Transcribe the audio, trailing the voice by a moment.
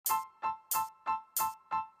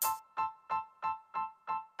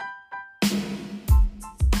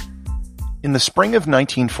In the spring of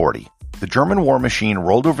 1940, the German war machine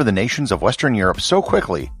rolled over the nations of Western Europe so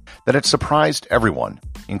quickly that it surprised everyone,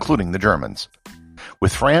 including the Germans.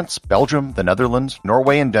 With France, Belgium, the Netherlands,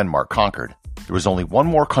 Norway, and Denmark conquered, there was only one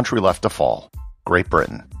more country left to fall: Great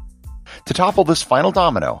Britain. To topple this final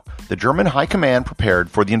domino, the German High Command prepared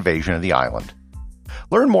for the invasion of the island.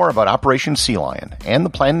 Learn more about Operation Sea Lion and the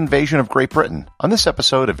planned invasion of Great Britain on this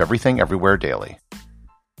episode of Everything Everywhere Daily.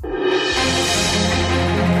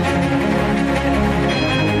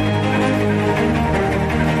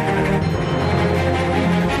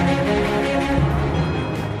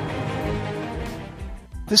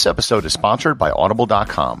 This episode is sponsored by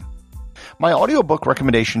Audible.com. My audiobook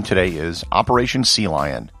recommendation today is Operation Sea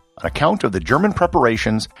Lion, an account of the German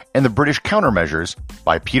preparations and the British countermeasures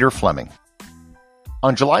by Peter Fleming.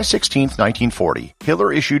 On July 16, 1940,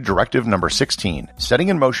 Hitler issued Directive No. 16, setting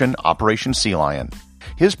in motion Operation Sea Lion,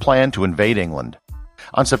 his plan to invade England.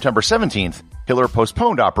 On September 17th, Hitler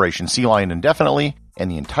postponed Operation Sea Lion indefinitely, and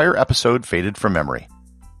the entire episode faded from memory.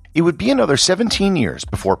 It would be another 17 years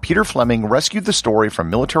before Peter Fleming rescued the story from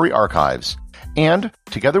military archives and,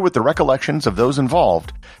 together with the recollections of those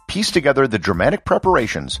involved, pieced together the dramatic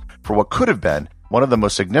preparations for what could have been one of the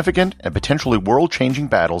most significant and potentially world-changing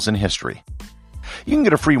battles in history. You can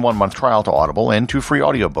get a free 1-month trial to Audible and 2 free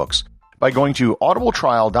audiobooks by going to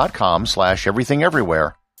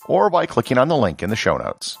audibletrial.com/everythingeverywhere or by clicking on the link in the show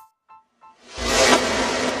notes.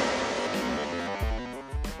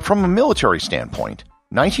 From a military standpoint,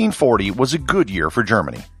 1940 was a good year for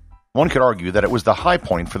Germany. One could argue that it was the high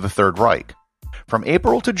point for the Third Reich. From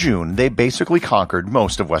April to June, they basically conquered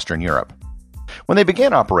most of Western Europe. When they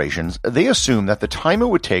began operations, they assumed that the time it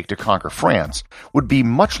would take to conquer France would be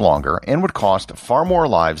much longer and would cost far more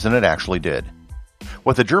lives than it actually did.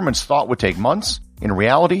 What the Germans thought would take months, in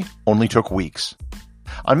reality, only took weeks.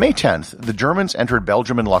 On May 10th, the Germans entered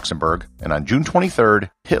Belgium and Luxembourg, and on June 23rd,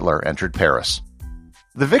 Hitler entered Paris.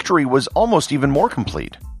 The victory was almost even more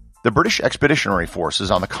complete. The British expeditionary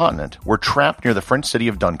forces on the continent were trapped near the French city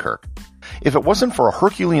of Dunkirk. If it wasn't for a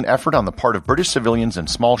Herculean effort on the part of British civilians and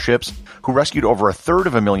small ships who rescued over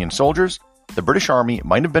 1/3 soldiers, the British army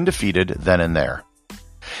might have been defeated then and there.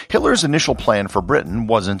 Hitler's initial plan for Britain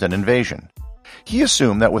wasn't an invasion. He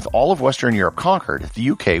assumed that with all of Western Europe conquered,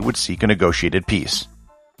 the UK would seek a negotiated peace.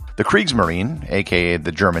 The Kriegsmarine, aka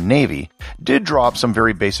the German Navy, did draw up some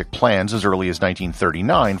very basic plans as early as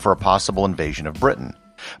 1939 for a possible invasion of Britain,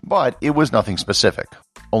 but it was nothing specific,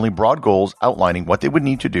 only broad goals outlining what they would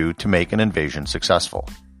need to do to make an invasion successful.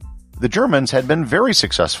 The Germans had been very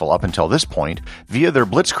successful up until this point via their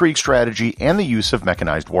blitzkrieg strategy and the use of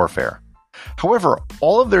mechanized warfare. However,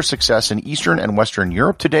 all of their success in Eastern and Western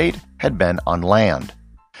Europe to date had been on land.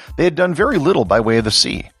 They had done very little by way of the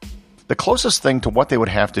sea. The closest thing to what they would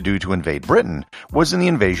have to do to invade Britain was in the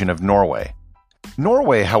invasion of Norway.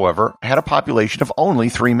 Norway, however, had a population of only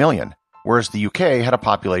 3 million, whereas the UK had a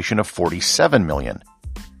population of 47 million.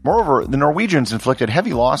 Moreover, the Norwegians inflicted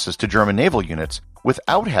heavy losses to German naval units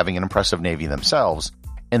without having an impressive navy themselves,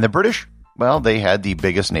 and the British, well, they had the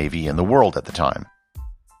biggest navy in the world at the time.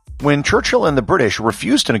 When Churchill and the British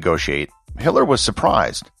refused to negotiate, Hitler was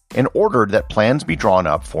surprised and ordered that plans be drawn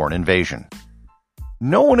up for an invasion.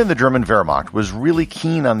 No one in the German Wehrmacht was really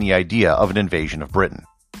keen on the idea of an invasion of Britain.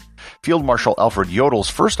 Field Marshal Alfred Jodel's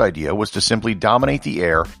first idea was to simply dominate the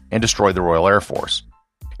air and destroy the Royal Air Force.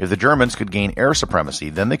 If the Germans could gain air supremacy,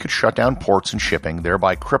 then they could shut down ports and shipping,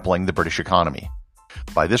 thereby crippling the British economy.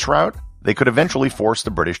 By this route, they could eventually force the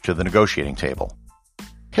British to the negotiating table.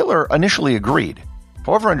 Hitler initially agreed.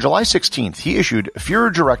 However, on July 16th, he issued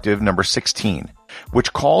Führer Directive No. 16,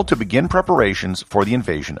 which called to begin preparations for the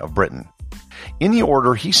invasion of Britain. In the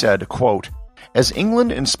order, he said, quote, "As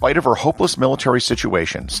England, in spite of her hopeless military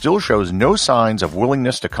situation, still shows no signs of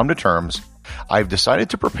willingness to come to terms, I have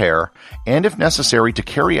decided to prepare, and if necessary to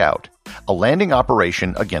carry out, a landing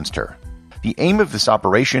operation against her. The aim of this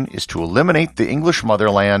operation is to eliminate the English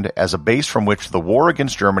motherland as a base from which the war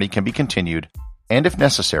against Germany can be continued, and if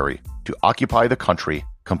necessary, to occupy the country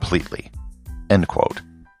completely." End quote.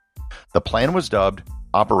 The plan was dubbed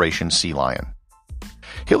Operation Sea Lion.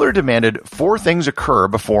 Hitler demanded 4 things occur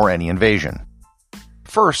before any invasion.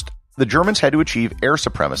 First, the Germans had to achieve air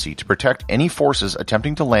supremacy to protect any forces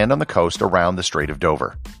attempting to land on the coast around the Strait of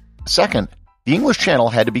Dover. Second, the English Channel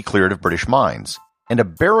had to be cleared of British mines, and a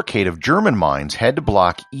barricade of German mines had to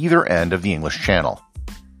block either end of the English Channel.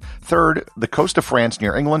 Third, the coast of France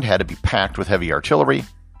near England had to be packed with heavy artillery.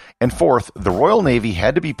 And fourth, the Royal Navy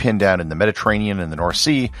had to be pinned down in the Mediterranean and the North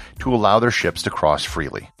Sea to allow their ships to cross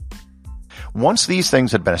freely. Once these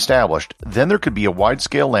things had been established, then there could be a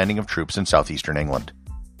wide-scale landing of troops in southeastern England.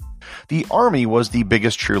 The army was the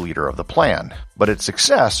biggest cheerleader of the plan, but its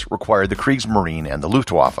success required the Kriegsmarine and the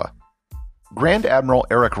Luftwaffe. Grand Admiral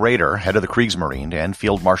Erich Raeder, head of the Kriegsmarine, and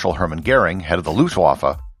Field Marshal Hermann Goering, head of the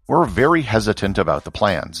Luftwaffe, were very hesitant about the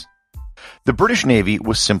plans. The British Navy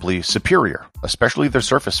was simply superior, especially their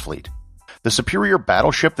surface fleet. The superior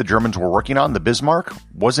battleship the Germans were working on, the Bismarck,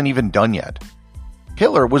 wasn't even done yet.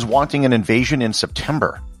 Hitler was wanting an invasion in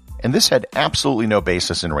September, and this had absolutely no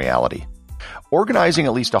basis in reality. Organizing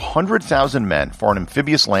at least 100,000 men for an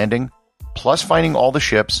amphibious landing, plus finding all the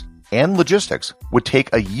ships and logistics, would take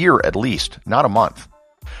a year at least, not a month.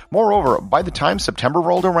 Moreover, by the time September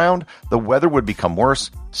rolled around, the weather would become worse,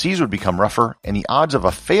 seas would become rougher, and the odds of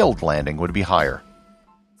a failed landing would be higher.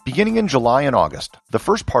 Beginning in July and August, the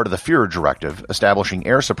first part of the Führer Directive establishing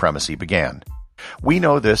air supremacy began. We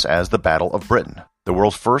know this as the Battle of Britain, the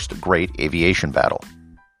world's first great aviation battle.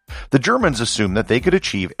 The Germans assumed that they could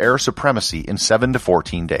achieve air supremacy in 7 to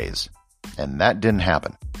 14 days. And that didn't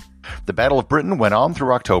happen. The Battle of Britain went on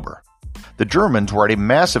through October. The Germans were at a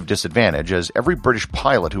massive disadvantage as every British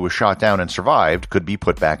pilot who was shot down and survived could be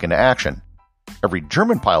put back into action. Every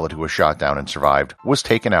German pilot who was shot down and survived was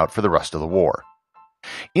taken out for the rest of the war.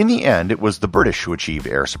 In the end, it was the British who achieved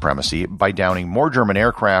air supremacy by downing more German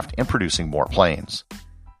aircraft and producing more planes.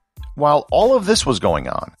 While all of this was going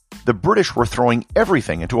on, the British were throwing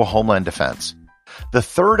everything into a homeland defense. The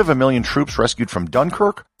third of a million troops rescued from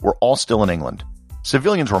Dunkirk were all still in England.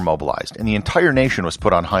 Civilians were mobilized, and the entire nation was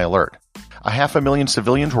put on high alert. 500,000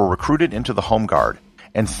 civilians were recruited into the Home Guard,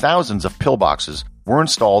 and thousands of pillboxes were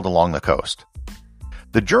installed along the coast.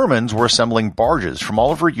 The Germans were assembling barges from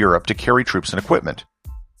all over Europe to carry troops and equipment.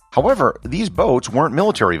 However, these boats weren't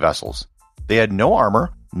military vessels. They had no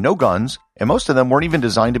armor, no guns, and most of them weren't even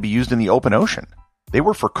designed to be used in the open ocean. They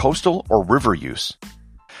were for coastal or river use.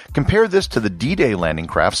 Compare this to the D-Day landing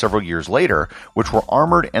craft several years later, which were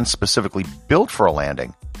armored and specifically built for a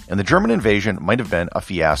landing, and the German invasion might have been a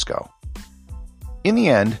fiasco. In the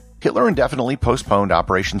end, Hitler indefinitely postponed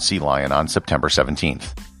Operation Sea Lion on September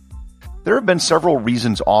 17th. There have been several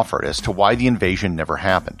reasons offered as to why the invasion never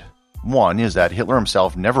happened. One is that Hitler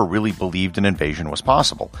himself never really believed an invasion was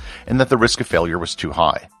possible, and that the risk of failure was too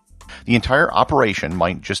high. The entire operation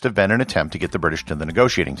might just have been an attempt to get the British to the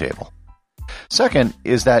negotiating table. Second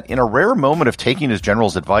is that in a rare moment of taking his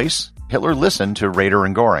general's advice, Hitler listened to Raeder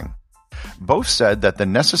and Goering. Both said that the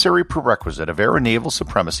necessary prerequisite of air and naval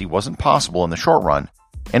supremacy wasn't possible in the short run,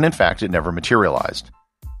 and in fact it never materialized.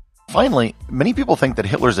 Finally, many people think that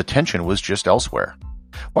Hitler's attention was just elsewhere.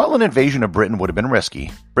 While an invasion of Britain would have been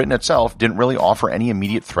risky, Britain itself didn't really offer any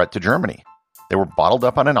immediate threat to Germany. They were bottled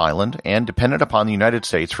up on an island and depended upon the United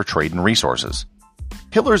States for trade and resources.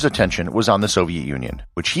 Hitler's attention was on the Soviet Union,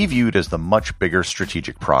 which he viewed as the much bigger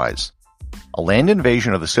strategic prize. A land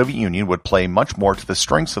invasion of the Soviet Union would play much more to the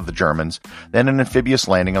strengths of the Germans than an amphibious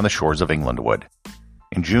landing on the shores of England would.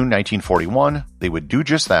 In June 1941, they would do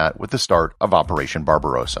just that with the start of Operation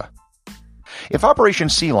Barbarossa. If Operation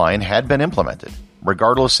Sea Lion had been implemented,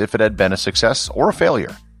 regardless if it had been a success or a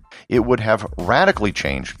failure, it would have radically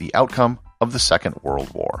changed the outcome of the Second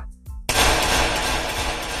World War.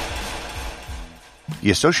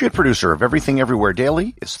 The associate producer of Everything Everywhere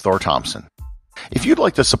Daily is Thor Thompson. If you'd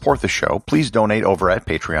like to support the show, please donate over at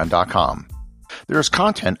patreon.com. There is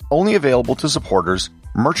content only available to supporters,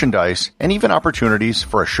 merchandise, and even opportunities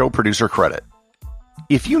for a show producer credit.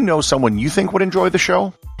 If you know someone you think would enjoy the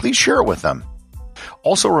show, please share it with them.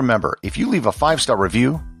 Also remember, if you leave a 5-star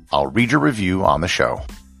review, I'll read your review on the show.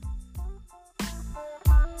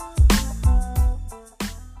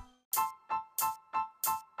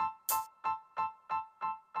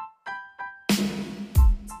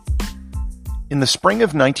 In the spring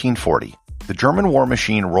of 1940, the German war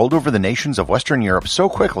machine rolled over the nations of Western Europe so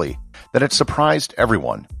quickly that it surprised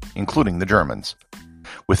everyone, including the Germans.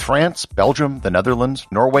 With France, Belgium, the Netherlands,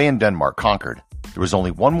 Norway, and Denmark conquered, there was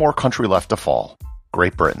only one more country left to fall: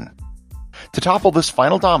 Great Britain. To topple this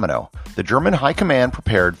final domino, the German High Command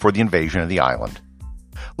prepared for the invasion of the island.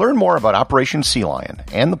 Learn more about Operation Sea Lion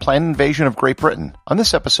and the planned invasion of Great Britain on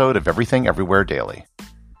this episode of Everything Everywhere Daily.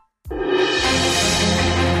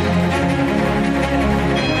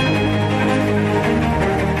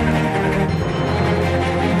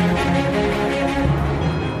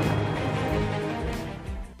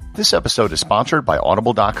 This episode is sponsored by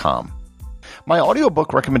Audible.com. My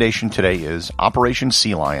audiobook recommendation today is Operation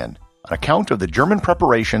Sea Lion, an account of the German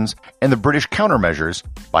preparations and the British countermeasures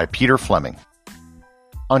by Peter Fleming.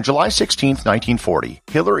 On July 16, 1940,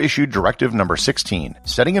 Hitler issued Directive No. 16,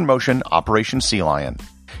 setting in motion Operation Sea Lion,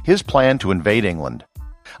 his plan to invade England.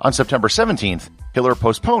 On September 17th, Hitler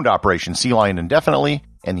postponed Operation Sea Lion indefinitely,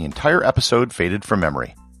 and the entire episode faded from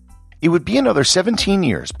memory. It would be another 17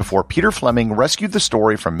 years before Peter Fleming rescued the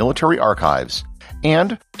story from military archives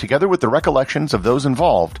and, together with the recollections of those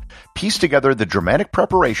involved, pieced together the dramatic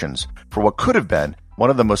preparations for what could have been one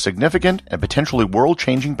of the most significant and potentially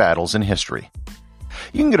world-changing battles in history.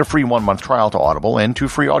 You can get a free 1-month trial to Audible and 2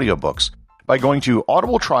 free audiobooks by going to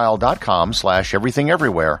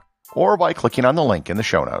audibletrial.com/everythingeverywhere or by clicking on the link in the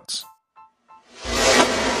show notes.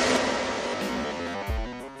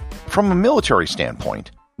 From a military standpoint,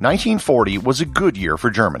 1940 was a good year for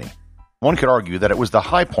Germany. One could argue that it was the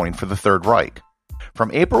high point for the Third Reich. From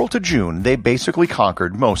April to June, they basically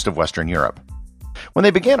conquered most of Western Europe. When they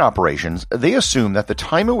began operations, they assumed that the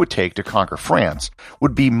time it would take to conquer France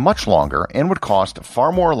would be much longer and would cost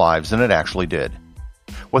far more lives than it actually did.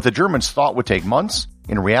 What the Germans thought would take months,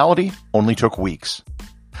 in reality, only took weeks.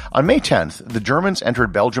 On May 10th, the Germans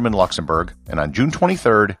entered Belgium and Luxembourg, and on June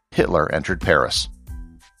 23rd, Hitler entered Paris.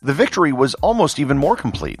 The victory was almost even more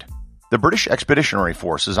complete. The British expeditionary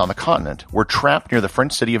forces on the continent were trapped near the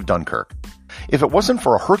French city of Dunkirk. If it wasn't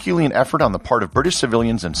for a Herculean effort on the part of British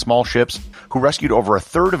civilians and small ships who rescued over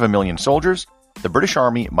 1/3 soldiers, the British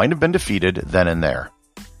army might have been defeated then and there.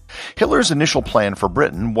 Hitler's initial plan for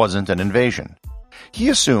Britain wasn't an invasion. He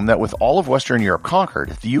assumed that with all of Western Europe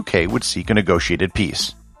conquered, the UK would seek a negotiated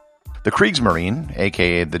peace. The Kriegsmarine,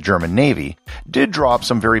 aka the German Navy, did draw up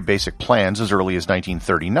some very basic plans as early as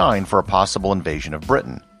 1939 for a possible invasion of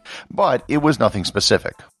Britain, but it was nothing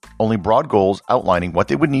specific, only broad goals outlining what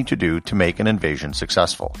they would need to do to make an invasion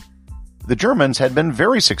successful. The Germans had been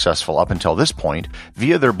very successful up until this point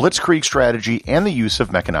via their blitzkrieg strategy and the use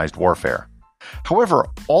of mechanized warfare. However,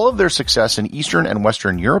 all of their success in Eastern and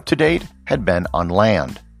Western Europe to date had been on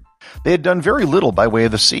land. They had done very little by way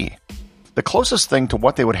of the sea. The closest thing to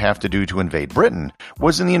what they would have to do to invade Britain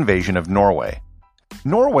was in the invasion of Norway.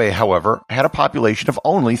 Norway, however, had a population of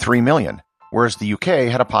only 3 million, whereas the UK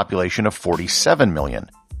had a population of 47 million.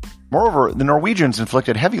 Moreover, the Norwegians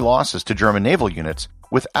inflicted heavy losses to German naval units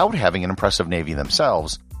without having an impressive navy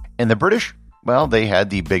themselves, and the British, well, they had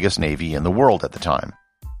the biggest navy in the world at the time.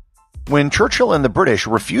 When Churchill and the British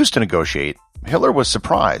refused to negotiate, Hitler was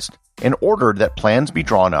surprised and ordered that plans be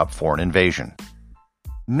drawn up for an invasion.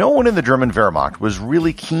 No one in the German Wehrmacht was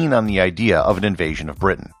really keen on the idea of an invasion of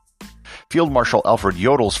Britain. Field Marshal Alfred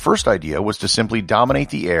Jodel's first idea was to simply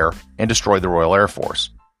dominate the air and destroy the Royal Air Force.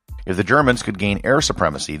 If the Germans could gain air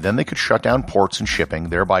supremacy, then they could shut down ports and shipping,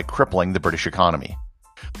 thereby crippling the British economy.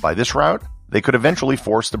 By this route, they could eventually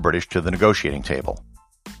force the British to the negotiating table.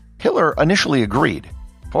 Hitler initially agreed.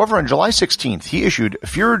 However, on July 16th, he issued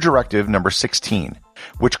Führer Directive No. 16,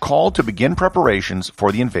 which called to begin preparations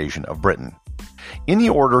for the invasion of Britain. In the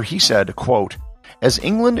order, he said, quote, "As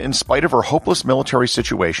England, in spite of her hopeless military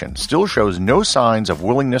situation, still shows no signs of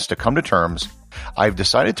willingness to come to terms, I have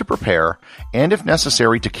decided to prepare, and if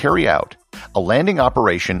necessary to carry out, a landing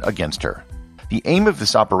operation against her. The aim of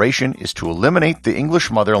this operation is to eliminate the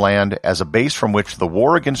English motherland as a base from which the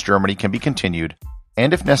war against Germany can be continued,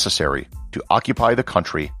 and if necessary, to occupy the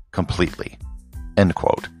country completely." End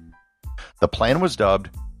quote. The plan was dubbed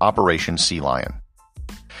Operation Sea Lion.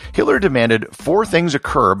 Hitler demanded 4 things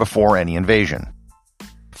occur before any invasion.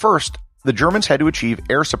 First, the Germans had to achieve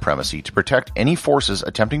air supremacy to protect any forces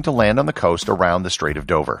attempting to land on the coast around the Strait of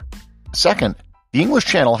Dover. Second, the English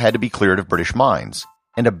Channel had to be cleared of British mines,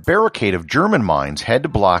 and a barricade of German mines had to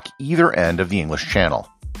block either end of the English Channel.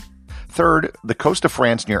 Third, the coast of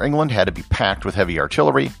France near England had to be packed with heavy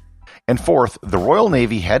artillery. And fourth, the Royal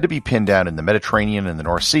Navy had to be pinned down in the Mediterranean and the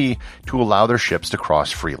North Sea to allow their ships to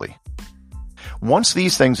cross freely. Once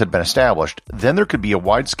these things had been established, then there could be a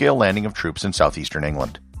wide-scale landing of troops in southeastern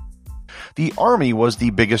England. The army was the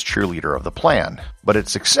biggest cheerleader of the plan, but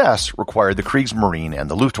its success required the Kriegsmarine and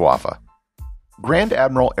the Luftwaffe. Grand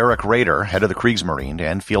Admiral Erich Raeder, head of the Kriegsmarine,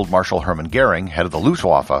 and Field Marshal Hermann Goering, head of the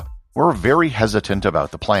Luftwaffe, were very hesitant about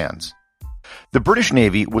the plans. The British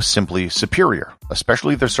Navy was simply superior,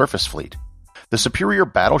 especially their surface fleet. The superior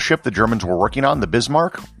battleship the Germans were working on, the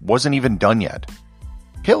Bismarck, wasn't even done yet.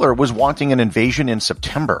 Hitler was wanting an invasion in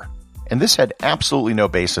September, and this had absolutely no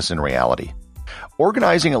basis in reality.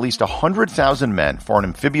 Organizing at least 100,000 men for an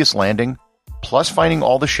amphibious landing, plus finding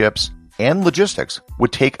all the ships and logistics,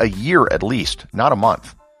 would take a year at least, not a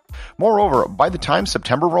month. Moreover, by the time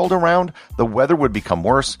September rolled around, the weather would become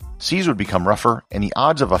worse, seas would become rougher, and the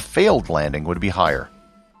odds of a failed landing would be higher.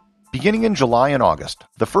 Beginning in July and August,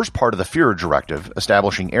 the first part of the Führer Directive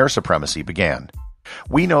establishing air supremacy began.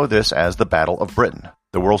 We know this as the Battle of Britain,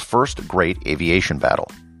 the world's first great aviation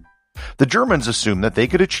battle. The Germans assumed that they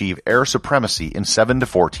could achieve air supremacy in 7 to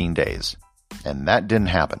 14 days. And that didn't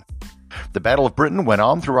happen. The Battle of Britain went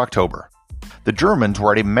on through October. The Germans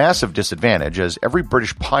were at a massive disadvantage as every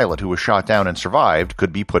British pilot who was shot down and survived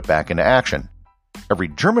could be put back into action. Every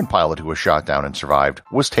German pilot who was shot down and survived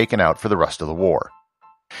was taken out for the rest of the war.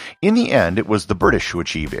 In the end, it was the British who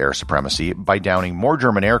achieved air supremacy by downing more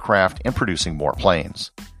German aircraft and producing more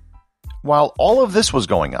planes. While all of this was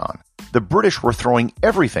going on, the British were throwing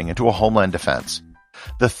everything into a homeland defense.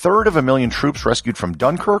 The third of a million troops rescued from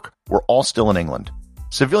Dunkirk were all still in England.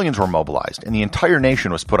 Civilians were mobilized, and the entire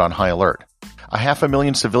nation was put on high alert.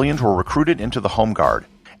 500,000 civilians were recruited into the Home Guard,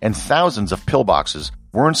 and thousands of pillboxes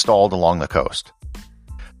were installed along the coast.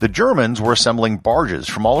 The Germans were assembling barges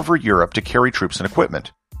from all over Europe to carry troops and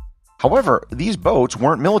equipment. However, these boats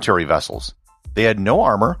weren't military vessels. They had no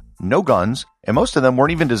armor, no guns, and most of them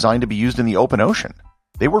weren't even designed to be used in the open ocean.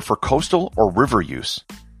 They were for coastal or river use.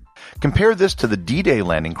 Compare this to the D-Day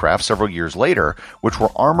landing craft several years later, which were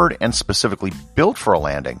armored and specifically built for a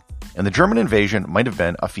landing, and the German invasion might have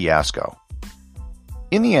been a fiasco.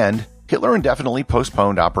 In the end, Hitler indefinitely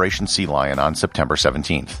postponed Operation Sea Lion on September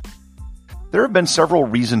 17th. There have been several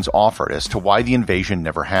reasons offered as to why the invasion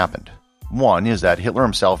never happened. One is that Hitler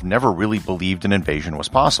himself never really believed an invasion was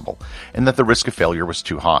possible, and that the risk of failure was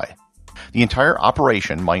too high. The entire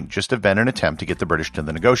operation might just have been an attempt to get the British to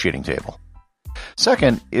the negotiating table.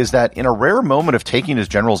 Second is that in a rare moment of taking his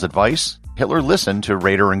general's advice, Hitler listened to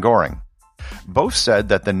Raeder and Göring. Both said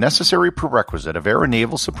that the necessary prerequisite of air and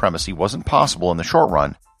naval supremacy wasn't possible in the short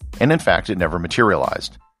run, and in fact it never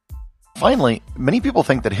materialized. Finally, many people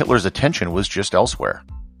think that Hitler's attention was just elsewhere.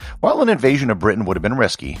 While an invasion of Britain would have been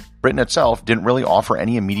risky, Britain itself didn't really offer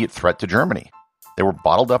any immediate threat to Germany. They were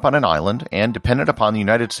bottled up on an island and dependent upon the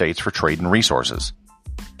United States for trade and resources.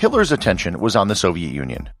 Hitler's attention was on the Soviet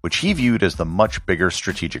Union, which he viewed as the much bigger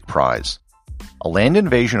strategic prize. A land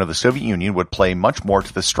invasion of the Soviet Union would play much more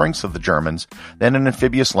to the strengths of the Germans than an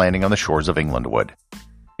amphibious landing on the shores of England would.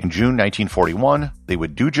 In June 1941, they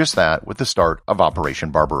would do just that with the start of Operation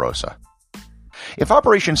Barbarossa. If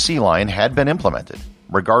Operation Sea Lion had been implemented,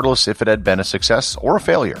 regardless if it had been a success or a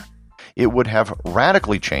failure, it would have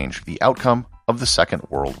radically changed the outcome of the Second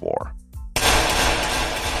World War.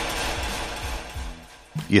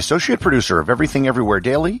 The associate producer of Everything Everywhere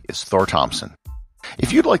Daily is Thor Thompson.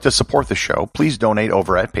 If you'd like to support the show, please donate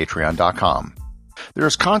over at patreon.com. There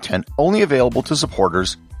is content only available to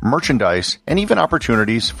supporters, merchandise, and even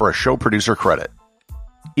opportunities for a show producer credit.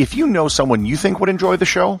 If you know someone you think would enjoy the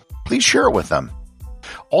show, please share it with them.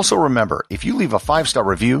 Also remember, if you leave a 5-star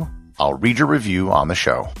review, I'll read your review on the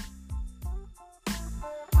show.